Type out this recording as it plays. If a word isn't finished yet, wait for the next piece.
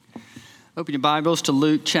Open your Bibles to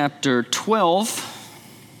Luke chapter 12.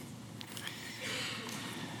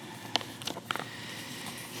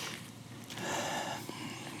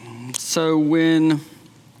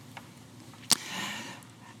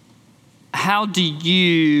 How do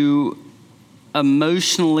you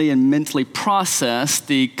emotionally and mentally process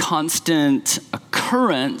the constant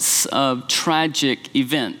occurrence of tragic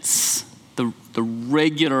events, the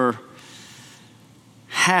regular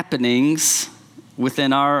happenings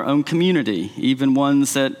within our own community, even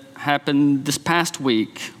ones that happened this past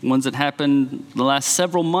week, ones that happened the last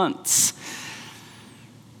several months?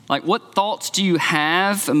 Like, what thoughts do you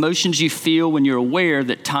have, emotions you feel when you're aware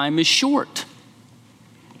that time is short?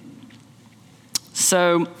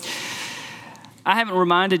 So, I haven't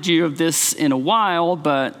reminded you of this in a while,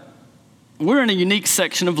 but we're in a unique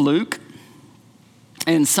section of Luke,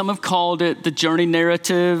 and some have called it the journey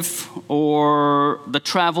narrative or the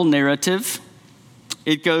travel narrative.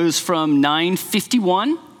 It goes from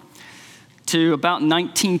 951 to about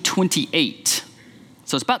 1928.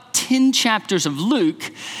 So it's about 10 chapters of Luke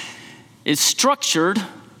is structured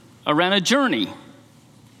around a journey.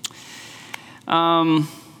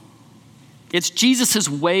 It's Jesus'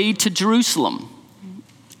 way to Jerusalem.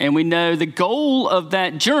 And we know the goal of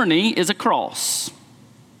that journey is a cross.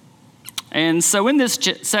 And so in this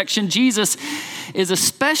section, Jesus is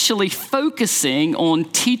especially focusing on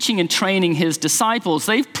teaching and training his disciples.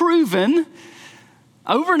 They've proven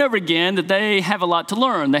over and over again that they have a lot to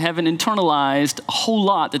learn. They haven't internalized a whole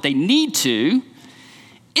lot that they need to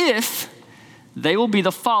if they will be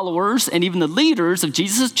the followers and even the leaders of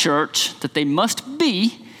Jesus' church that they must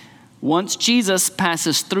be once Jesus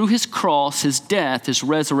passes through his cross, his death, his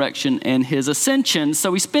resurrection, and his ascension.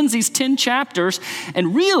 So he spends these 10 chapters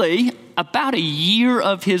and really about a year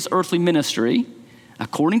of his earthly ministry,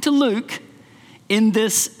 according to Luke, in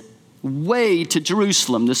this way to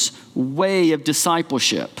Jerusalem, this way of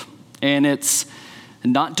discipleship. And it's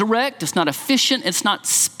not direct, it's not efficient, it's not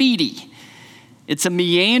speedy. It's a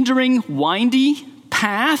meandering, windy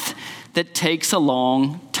path that takes a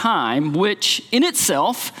long time, which in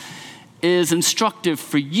itself is instructive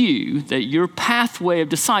for you that your pathway of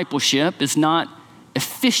discipleship is not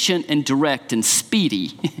efficient and direct and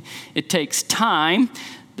speedy. It takes time.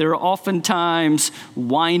 There are oftentimes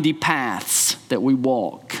windy paths that we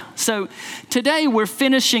walk. So today we're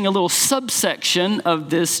finishing a little subsection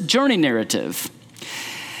of this journey narrative.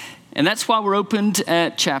 And that's why we're opened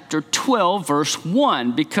at chapter 12, verse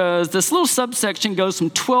 1, because this little subsection goes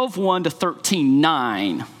from 12:1 to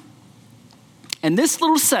 13:9. And this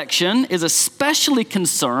little section is especially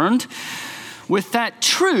concerned with that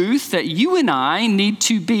truth that you and I need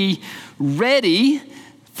to be ready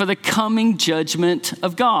for the coming judgment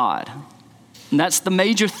of God. And that's the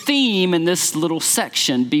major theme in this little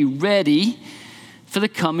section, be ready for the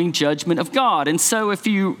coming judgment of God. And so if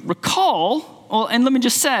you recall, and let me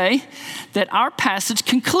just say that our passage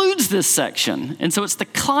concludes this section. And so it's the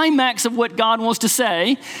climax of what God wants to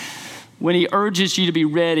say when he urges you to be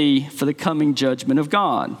ready for the coming judgment of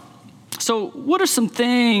God. So what are some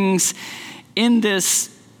things in this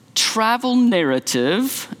travel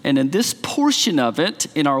narrative and in this portion of it,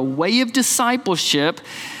 in our way of discipleship,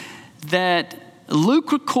 that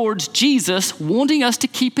Luke records Jesus wanting us to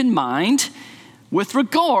keep in mind with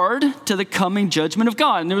regard to the coming judgment of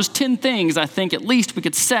God? And there was 10 things, I think, at least we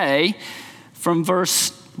could say from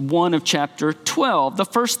verse 1 of chapter 12. The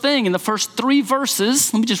first thing in the first 3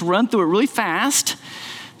 verses, let me just run through it really fast.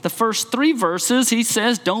 The first 3 verses, he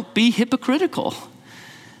says, don't be hypocritical.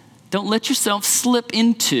 Don't let yourself slip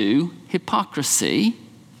into hypocrisy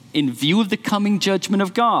in view of the coming judgment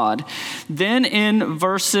of God. Then in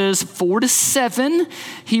verses 4 to 7,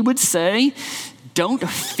 he would say, don't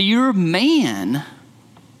fear man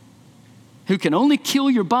who can only kill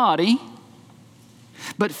your body,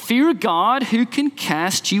 but fear God who can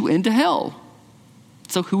cast you into hell.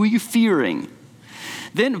 So who are you fearing?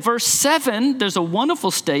 Then verse 7, there's a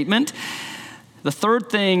wonderful statement. The third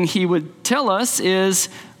thing he would tell us is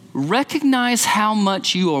recognize how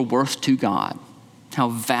much you are worth to God, how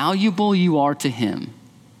valuable you are to him.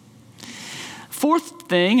 Fourth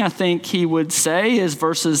thing I think he would say is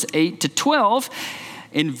verses 8 to 12.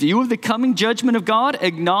 In view of the coming judgment of God,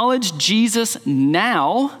 acknowledge Jesus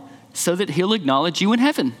now so that he'll acknowledge you in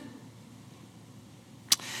heaven.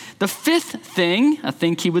 The fifth thing I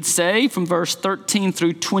think he would say from verse 13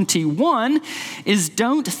 through 21 is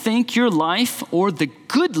don't think your life or the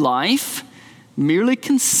good life merely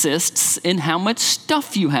consists in how much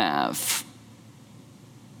stuff you have.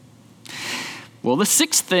 Well, the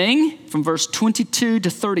sixth thing from verse 22 to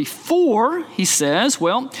 34, he says,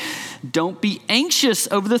 well, don't be anxious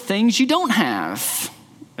over the things you don't have.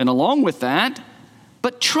 And along with that,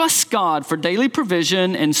 but trust God for daily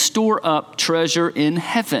provision and store up treasure in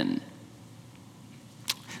heaven.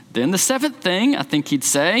 Then the seventh thing, I think he'd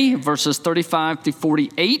say, verses 35 through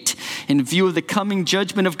 48, in view of the coming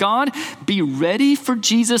judgment of God, be ready for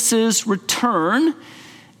Jesus' return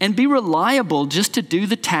and be reliable just to do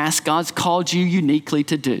the task God's called you uniquely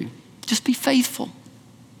to do. Just be faithful.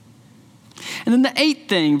 And then the eighth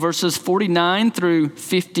thing, verses 49 through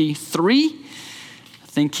 53, I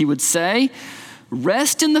think he would say,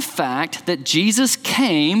 rest in the fact that Jesus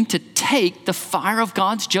came to take the fire of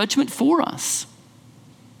God's judgment for us.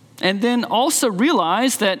 And then also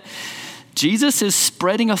realize that Jesus is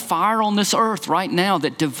spreading a fire on this earth right now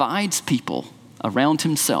that divides people around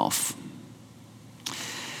himself.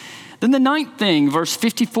 Then the ninth thing, verse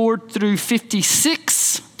 54 through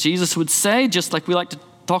 56, Jesus would say, just like we like to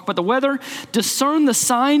talk about the weather, discern the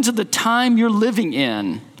signs of the time you're living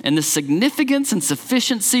in and the significance and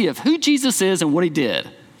sufficiency of who Jesus is and what he did.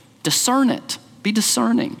 Discern it. Be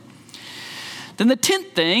discerning. Then the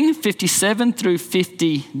 10th thing, 57 through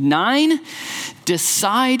 59,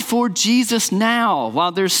 decide for Jesus now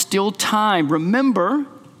while there's still time. Remember,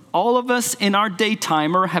 all of us in our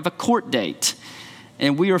daytimer have a court date.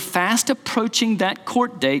 And we are fast approaching that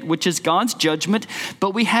court date, which is God's judgment,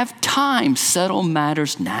 but we have time. Settle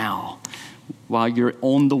matters now while you're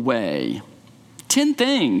on the way. 10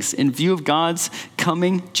 things in view of God's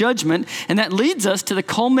coming judgment. And that leads us to the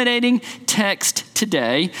culminating text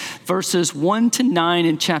today, verses 1 to 9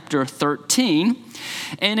 in chapter 13.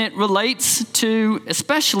 And it relates to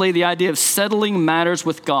especially the idea of settling matters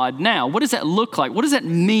with God now. What does that look like? What does that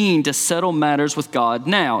mean to settle matters with God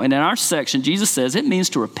now? And in our section, Jesus says it means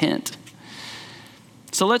to repent.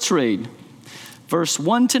 So let's read verse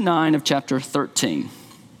 1 to 9 of chapter 13.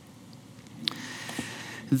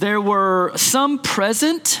 There were some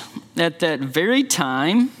present at that very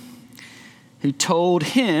time who told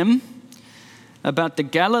him about the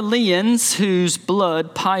Galileans whose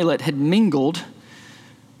blood Pilate had mingled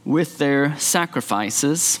with their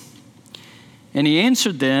sacrifices. And he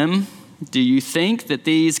answered them, do you think that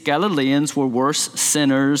these Galileans were worse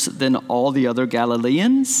sinners than all the other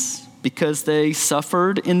Galileans because they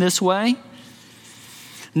suffered in this way?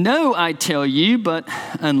 No, I tell you, but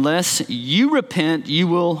unless you repent, you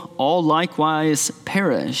will all likewise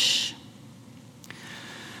perish.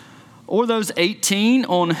 Or those 18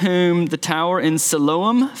 on whom the tower in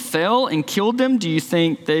Siloam fell and killed them, do you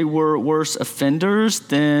think they were worse offenders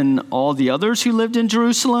than all the others who lived in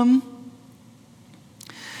Jerusalem?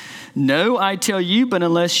 No, I tell you, but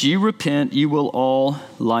unless you repent, you will all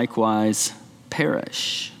likewise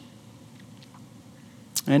perish.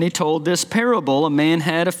 And he told this parable. A man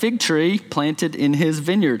had a fig tree planted in his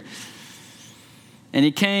vineyard. And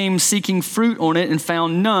he came seeking fruit on it and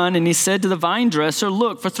found none. And he said to the vine dresser,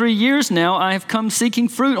 look, for 3 years now I have come seeking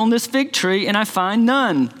fruit on this fig tree and I find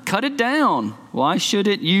none. Cut it down. Why should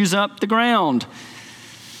it use up the ground?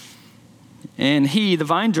 And he, the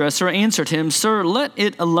vine dresser, answered him, sir, let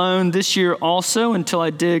it alone this year also until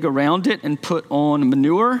I dig around it and put on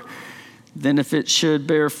manure. Then if it should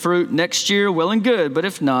bear fruit next year, well and good. But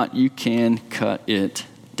if not, you can cut it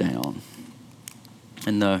down.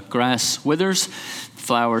 And the grass withers,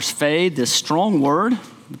 flowers fade. This strong word,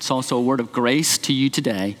 it's also a word of grace to you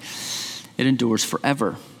today. It endures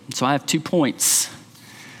forever. So I have 2 points.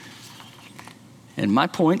 And my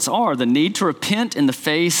points are the need to repent in the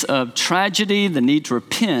face of tragedy, the need to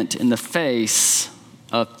repent in the face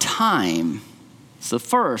of time. So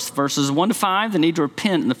first, verses 1 to 5, the need to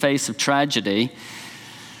repent in the face of tragedy.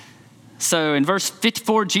 So in verse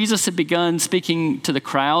 54, Jesus had begun speaking to the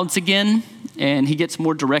crowds again, and he gets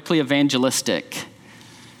more directly evangelistic.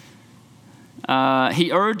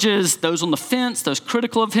 He urges those on the fence, those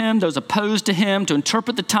critical of him, those opposed to him, to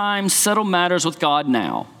interpret the times, settle matters with God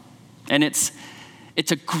now. And it's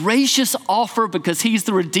a gracious offer because he's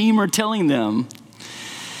the Redeemer telling them.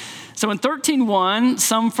 So in 13:1,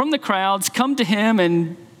 some from the crowds come to him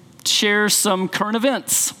and share some current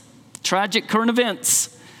events, tragic current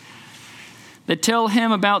events. They tell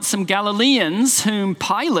him about some Galileans whom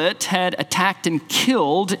Pilate had attacked and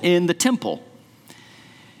killed in the temple.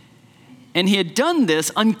 And he had done this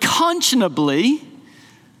unconscionably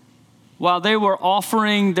while they were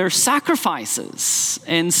offering their sacrifices.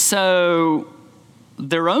 And so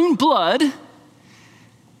their own blood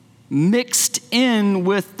mixed in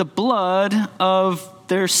with the blood of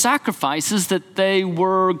their sacrifices that they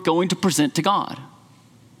were going to present to God.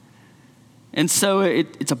 And so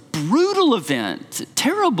it's a brutal event, a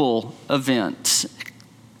terrible event.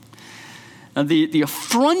 The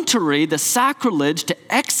effrontery, the sacrilege to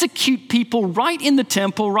execute people right in the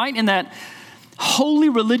temple, right in that holy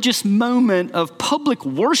religious moment of public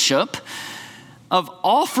worship of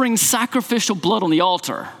offering sacrificial blood on the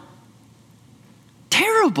altar.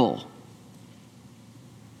 Terrible.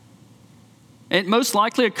 It most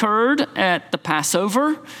likely occurred at the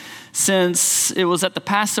Passover, since it was at the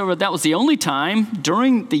Passover that was the only time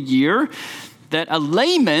during the year that a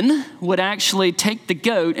layman would actually take the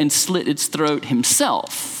goat and slit its throat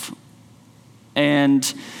himself,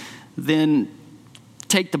 and then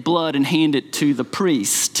take the blood and hand it to the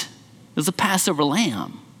priest. It was a Passover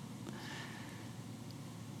lamb.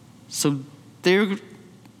 So they're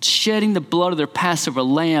shedding the blood of their Passover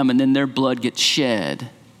lamb, and then their blood gets shed.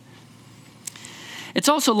 It's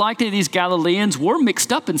also likely these Galileans were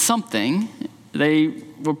mixed up in something. They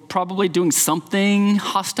were probably doing something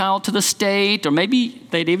hostile to the state, or maybe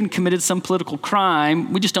they'd even committed some political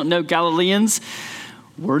crime. We just don't know. Galileans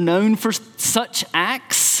were known for such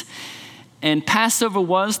acts, and Passover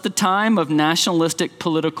was the time of nationalistic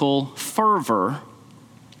political fervor.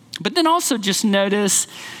 But then also just notice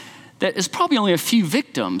that it's probably only a few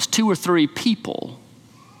victims, 2 or 3 people.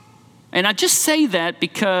 And I just say that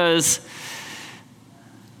because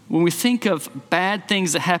when we think of bad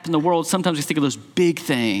things that happen in the world, sometimes we think of those big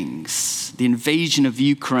things, the invasion of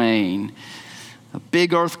Ukraine, a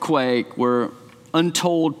big earthquake where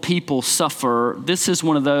untold people suffer. This is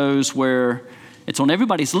one of those where it's on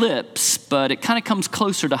everybody's lips, but it kind of comes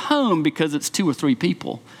closer to home because it's 2 or 3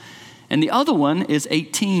 people. And the other one is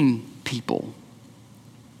 18 people.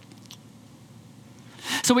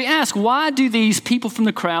 So we ask, why do these people from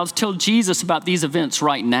the crowds tell Jesus about these events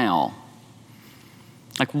right now?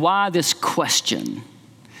 Like, why this question?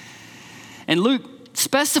 And Luke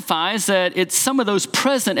specifies that it's some of those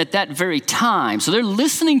present at that very time. So they're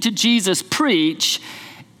listening to Jesus preach,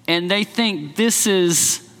 and they think this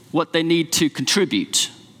is what they need to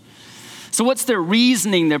contribute. So what's their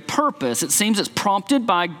reasoning, their purpose? It seems it's prompted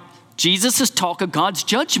by Jesus' talk of God's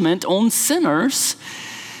judgment on sinners,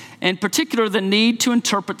 in particular, the need to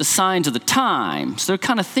interpret the signs of the time. So they're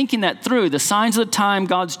kind of thinking that through, the signs of the time,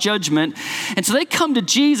 God's judgment. And so they come to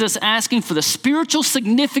Jesus asking for the spiritual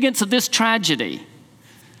significance of this tragedy.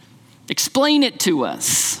 Explain it to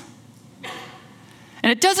us.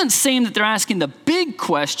 And it doesn't seem that they're asking the big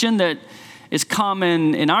question that is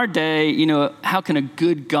common in our day, how can a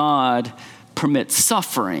good God permit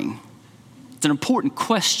suffering? It's an important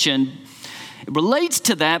question. It relates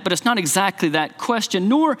to that, but it's not exactly that question,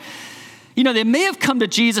 nor, they may have come to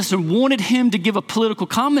Jesus and wanted him to give a political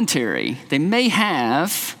commentary. They may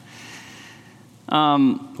have.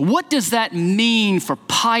 What does that mean for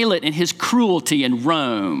Pilate and his cruelty in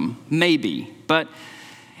Rome? Maybe. But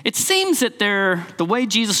it seems that the way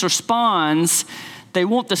Jesus responds, they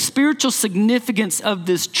want the spiritual significance of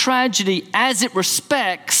this tragedy as it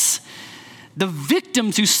respects the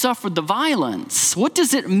victims who suffered the violence. What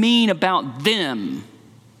does it mean about them?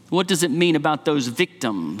 What does it mean about those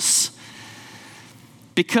victims?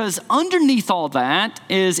 Because underneath all that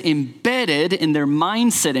is embedded in their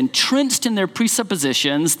mindset, entrenched in their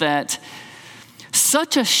presuppositions that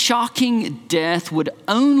such a shocking death would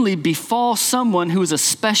only befall someone who is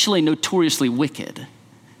especially notoriously wicked.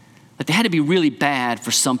 Like they had to be really bad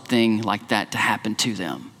for something like that to happen to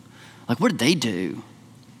them. Like, what did they do?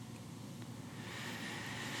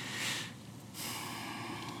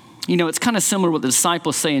 It's kind of similar to what the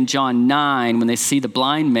disciples say in John 9 when they see the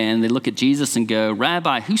blind man. They look at Jesus and go,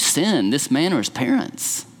 Rabbi, who sinned, this man or his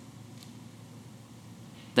parents?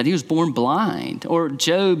 That he was born blind. Or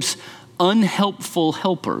Job's unhelpful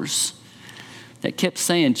helpers that kept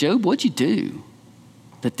saying, Job, what'd you do?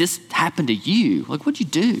 That this happened to you? Like, what'd you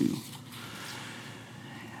do?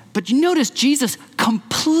 But you notice Jesus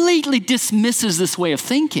completely dismisses this way of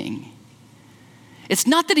thinking. It's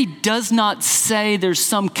not that he does not say there's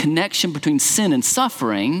some connection between sin and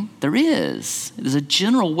suffering. There is. There's a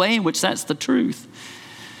general way in which that's the truth.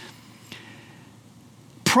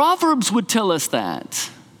 Proverbs would tell us that.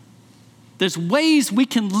 There's ways we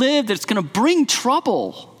can live that's going to bring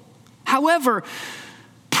trouble. However,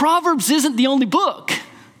 Proverbs isn't the only book.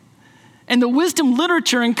 And the wisdom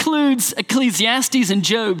literature includes Ecclesiastes and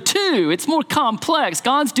Job too. It's more complex.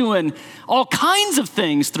 God's doing all kinds of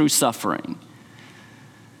things through suffering.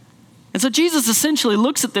 And so Jesus essentially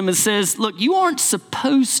looks at them and says, look, you aren't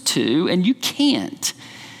supposed to, and you can't,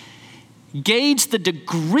 gauge the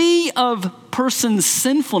degree of a person's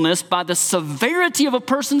sinfulness by the severity of a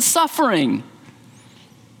person's suffering.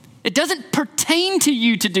 It doesn't pertain to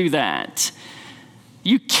you to do that.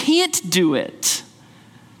 You can't do it.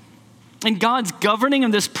 In God's governing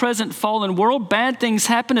of this present fallen world, bad things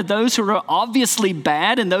happen to those who are obviously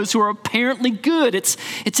bad and those who are apparently good. It's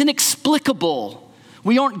inexplicable.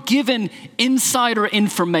 We aren't given insider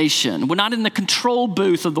information. We're not in the control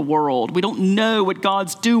booth of the world. We don't know what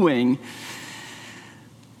God's doing.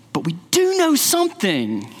 But we do know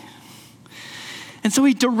something. And so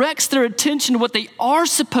he directs their attention to what they are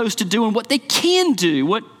supposed to do and what they can do,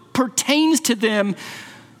 what pertains to them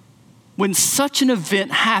when such an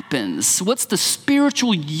event happens. What's the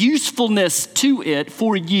spiritual usefulness to it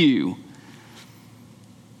for you?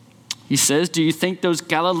 He says, do you think those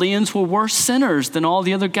Galileans were worse sinners than all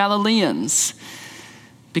the other Galileans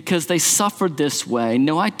because they suffered this way?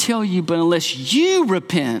 No, I tell you, but unless you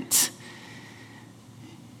repent,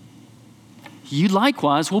 you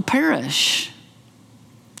likewise will perish.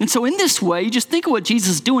 And so in this way, you just think of what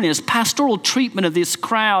Jesus is doing in his pastoral treatment of this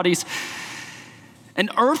crowd. He's an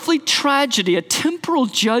earthly tragedy, a temporal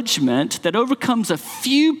judgment that overcomes a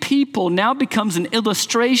few people now becomes an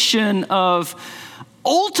illustration of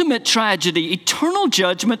ultimate tragedy, eternal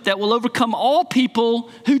judgment that will overcome all people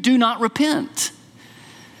who do not repent.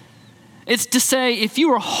 It's to say, if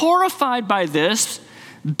you are horrified by this,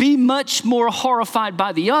 be much more horrified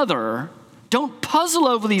by the other. Don't puzzle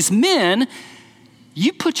over these men.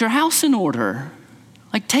 You put your house in order.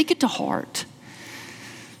 Like, take it to heart.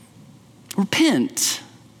 Repent.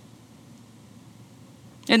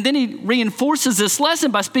 And then he reinforces this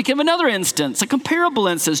lesson by speaking of another instance, a comparable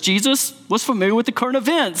instance. Jesus was familiar with the current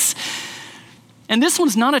events. And this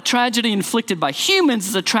one's not a tragedy inflicted by humans,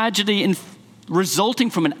 it's a tragedy resulting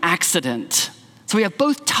from an accident. So we have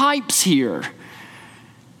both types here.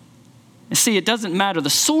 And see, it doesn't matter the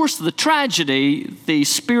source of the tragedy, the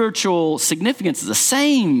spiritual significance is the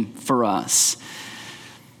same for us.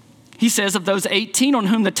 He says, of those 18 on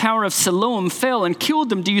whom the tower of Siloam fell and killed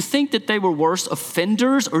them, do you think that they were worse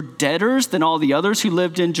offenders or debtors than all the others who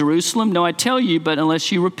lived in Jerusalem? No, I tell you, but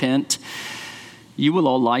unless you repent, you will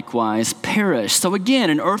all likewise perish. So again,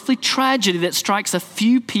 an earthly tragedy that strikes a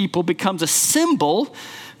few people becomes a symbol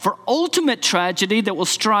for ultimate tragedy that will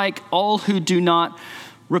strike all who do not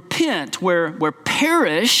repent, where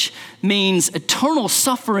perish means eternal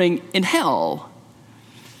suffering in hell.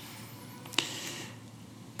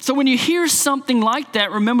 So when you hear something like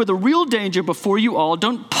that, remember the real danger before you all.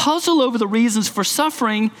 Don't puzzle over the reasons for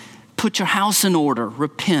suffering. Put your house in order.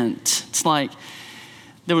 Repent. It's like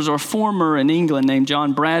there was a reformer in England named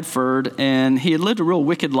John Bradford, and he had lived a real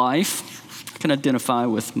wicked life. I can identify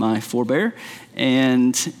with my forebear.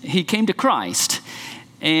 And he came to Christ.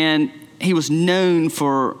 And he was known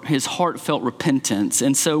for his heartfelt repentance.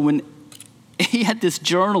 And so when he had this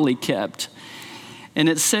journal he kept, and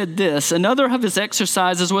it said this, another of his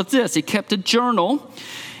exercises was this. He kept a journal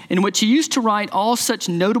in which he used to write all such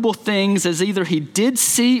notable things as either he did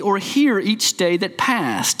see or hear each day that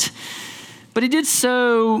passed. But he did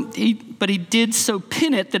so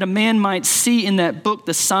penitent that a man might see in that book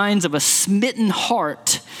the signs of a smitten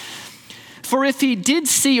heart. For if he did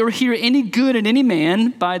see or hear any good in any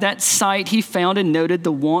man, by that sight he found and noted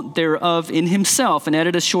the want thereof in himself, and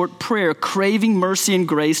added a short prayer, craving mercy and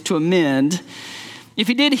grace to amend. If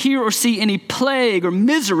he did hear or see any plague or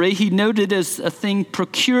misery, he noted as a thing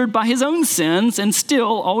procured by his own sins, and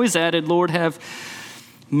still always added, Lord, have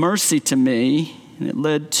mercy to me. And it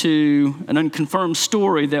led to an unconfirmed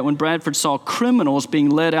story that when Bradford saw criminals being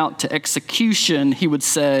led out to execution, he would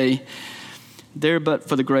say, there but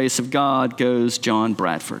for the grace of God goes John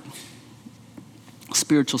Bradford.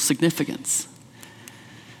 Spiritual significance.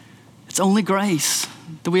 It's only grace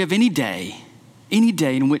that we have any day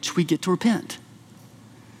in which we get to repent.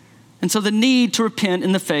 And so the need to repent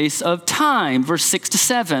in the face of time, verse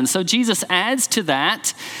 6-7. So Jesus adds to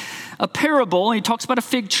that a parable. And he talks about a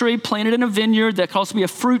fig tree planted in a vineyard that could also be a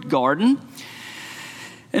fruit garden.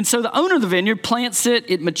 And so the owner of the vineyard plants it,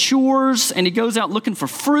 it matures, and he goes out looking for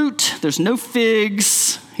fruit. There's no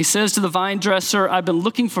figs. He says to the vine dresser, I've been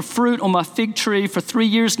looking for fruit on my fig tree for 3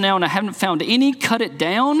 years now, and I haven't found any. Cut it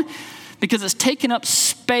down because it's taking up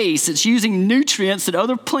space. It's using nutrients that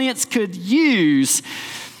other plants could use.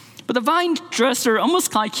 But the vine dresser,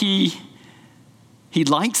 almost like he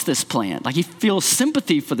likes this plant, like he feels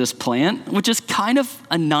sympathy for this plant, which is kind of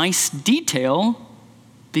a nice detail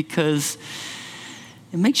because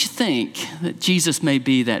it makes you think that Jesus may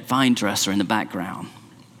be that vine dresser in the background.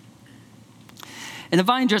 And the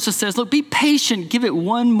vine dresser says, look, be patient, give it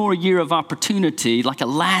one more year of opportunity, like a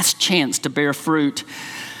last chance to bear fruit.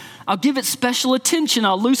 I'll give it special attention.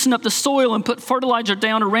 I'll loosen up the soil and put fertilizer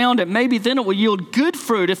down around it. Maybe then it will yield good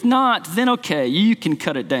fruit. If not, then okay, you can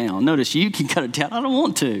cut it down. Notice, you can cut it down. I don't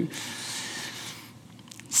want to.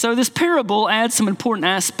 So this parable adds some important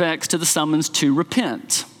aspects to the summons to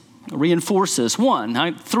repent. It reinforces.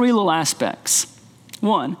 Three little aspects.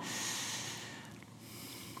 One,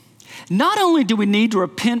 Not only do we need to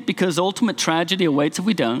repent because ultimate tragedy awaits if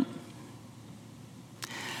we don't,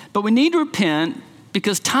 but we need to repent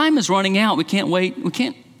because time is running out. We can't wait. We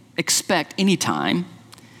can't expect any time.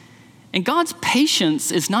 And God's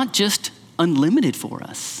patience is not just unlimited for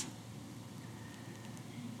us.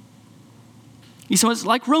 So it's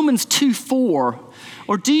like Romans 2:4,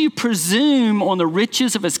 or do you presume on the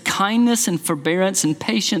riches of his kindness and forbearance and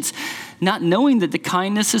patience, not knowing that the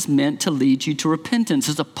kindness is meant to lead you to repentance?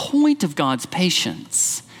 There's a point of God's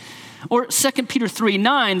patience. Or 2 Peter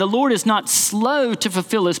 3:9, the Lord is not slow to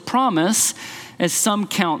fulfill his promise, as some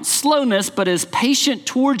count slowness, but is patient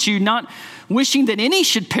towards you, not wishing that any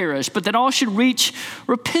should perish, but that all should reach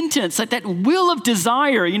repentance. Like that will of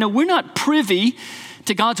desire, we're not privy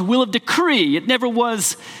to God's will of decree. It never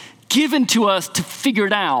was given to us to figure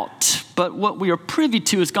it out. But what we are privy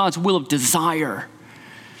to is God's will of desire.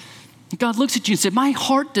 God looks at you and said, my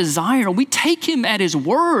heart desire, we take him at his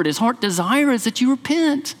word. His heart desire is that you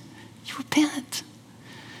repent. You repent.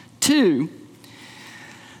 2,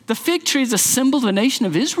 the fig tree is a symbol of the nation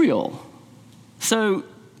of Israel. So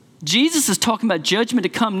Jesus is talking about judgment to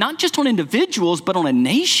come, not just on individuals, but on a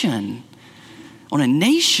nation. On a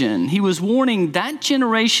nation. He was warning that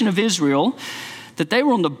generation of Israel that they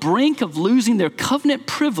were on the brink of losing their covenant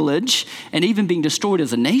privilege and even being destroyed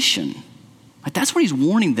as a nation. Like that's what he's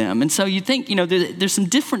warning them. And so you think, there's some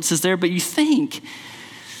differences there, but you think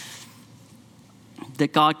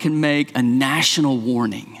that God can make a national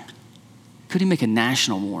warning. Could he make a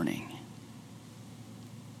national warning?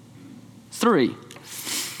 3,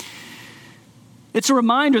 it's a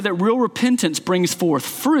reminder that real repentance brings forth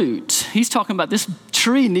fruit. He's talking about this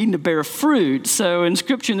tree needing to bear fruit. So in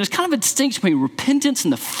Scripture, there's kind of a distinction between repentance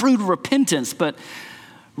and the fruit of repentance. But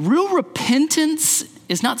real repentance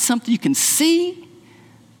is not something you can see,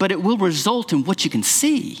 but it will result in what you can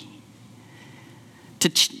see.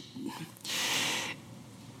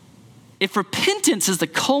 If repentance is the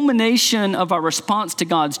culmination of our response to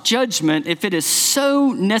God's judgment, if it is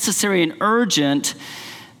so necessary and urgent,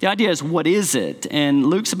 the idea is, what is it? And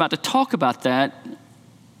Luke's about to talk about that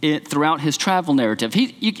throughout his travel narrative.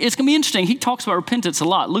 It's going to be interesting. He talks about repentance a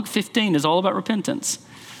lot. Luke 15 is all about repentance.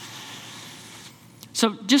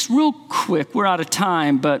 So just real quick, we're out of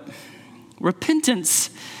time, but repentance,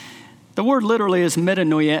 the word literally is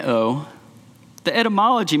metanoeo. The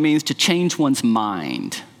etymology means to change one's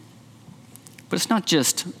mind. But it's not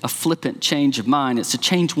just a flippant change of mind. It's to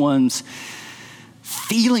change one's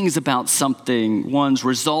feelings about something, one's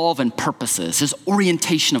resolve and purposes, his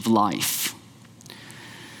orientation of life.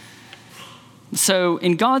 So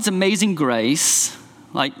in God's amazing grace,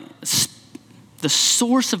 like the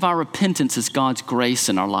source of our repentance is God's grace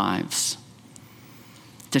in our lives.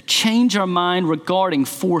 To change our mind regarding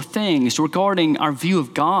 4 things, regarding our view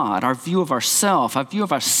of God, our view of ourselves, our view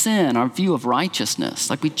of our sin, our view of righteousness.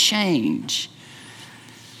 Like we change.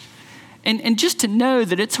 And just to know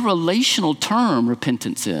that it's a relational term,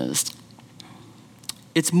 repentance is.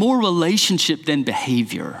 It's more relationship than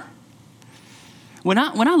behavior. When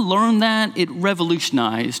I learned that, it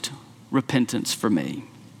revolutionized repentance for me.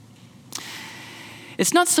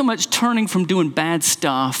 It's not so much turning from doing bad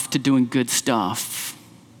stuff to doing good stuff.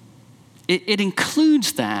 It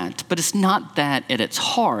includes that, but it's not that at its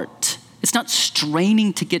heart. It's not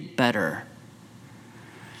straining to get better.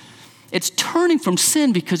 It's turning from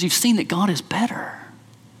sin because you've seen that God is better.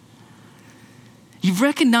 You've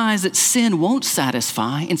recognized that sin won't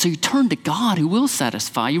satisfy, and so you turn to God who will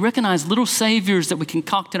satisfy. You recognize little saviors that we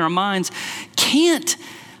concoct in our minds can't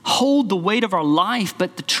hold the weight of our life,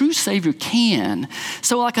 but the true Savior can.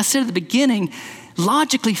 So like I said at the beginning,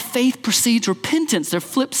 logically, faith precedes repentance. They're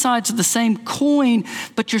flip sides of the same coin,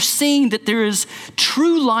 but you're seeing that there is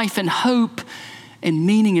true life and hope and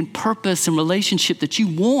meaning and purpose and relationship that you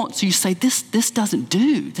want. So you say, this doesn't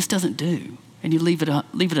do. This doesn't do. And you leave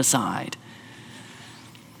it aside.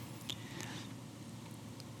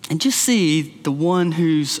 And just see the one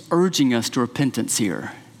who's urging us to repentance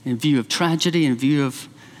here in view of tragedy, in view of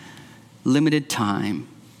limited time,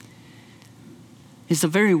 is the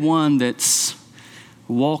very one that's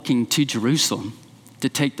walking to Jerusalem to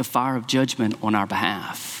take the fire of judgment on our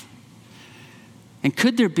behalf. And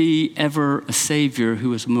could there be ever a Savior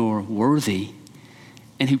who is more worthy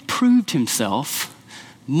and who proved himself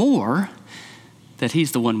more that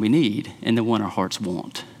he's the one we need and the one our hearts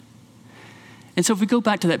want? And so if we go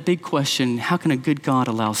back to that big question, how can a good God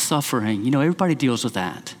allow suffering? You know, everybody deals with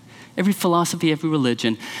that. Every philosophy, every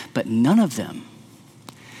religion, but none of them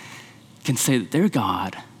can say that their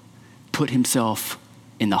God put himself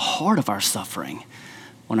in the heart of our suffering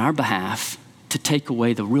on our behalf to take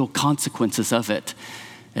away the real consequences of it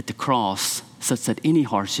at the cross such that any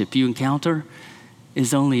hardship you encounter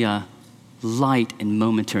is only a light and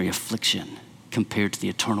momentary affliction compared to the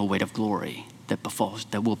eternal weight of glory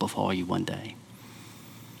that will befall you one day.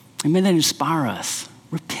 And may that inspire us.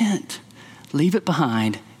 Repent, leave it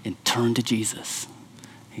behind, and turn to Jesus.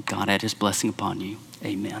 And God add his blessing upon you.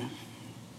 Amen.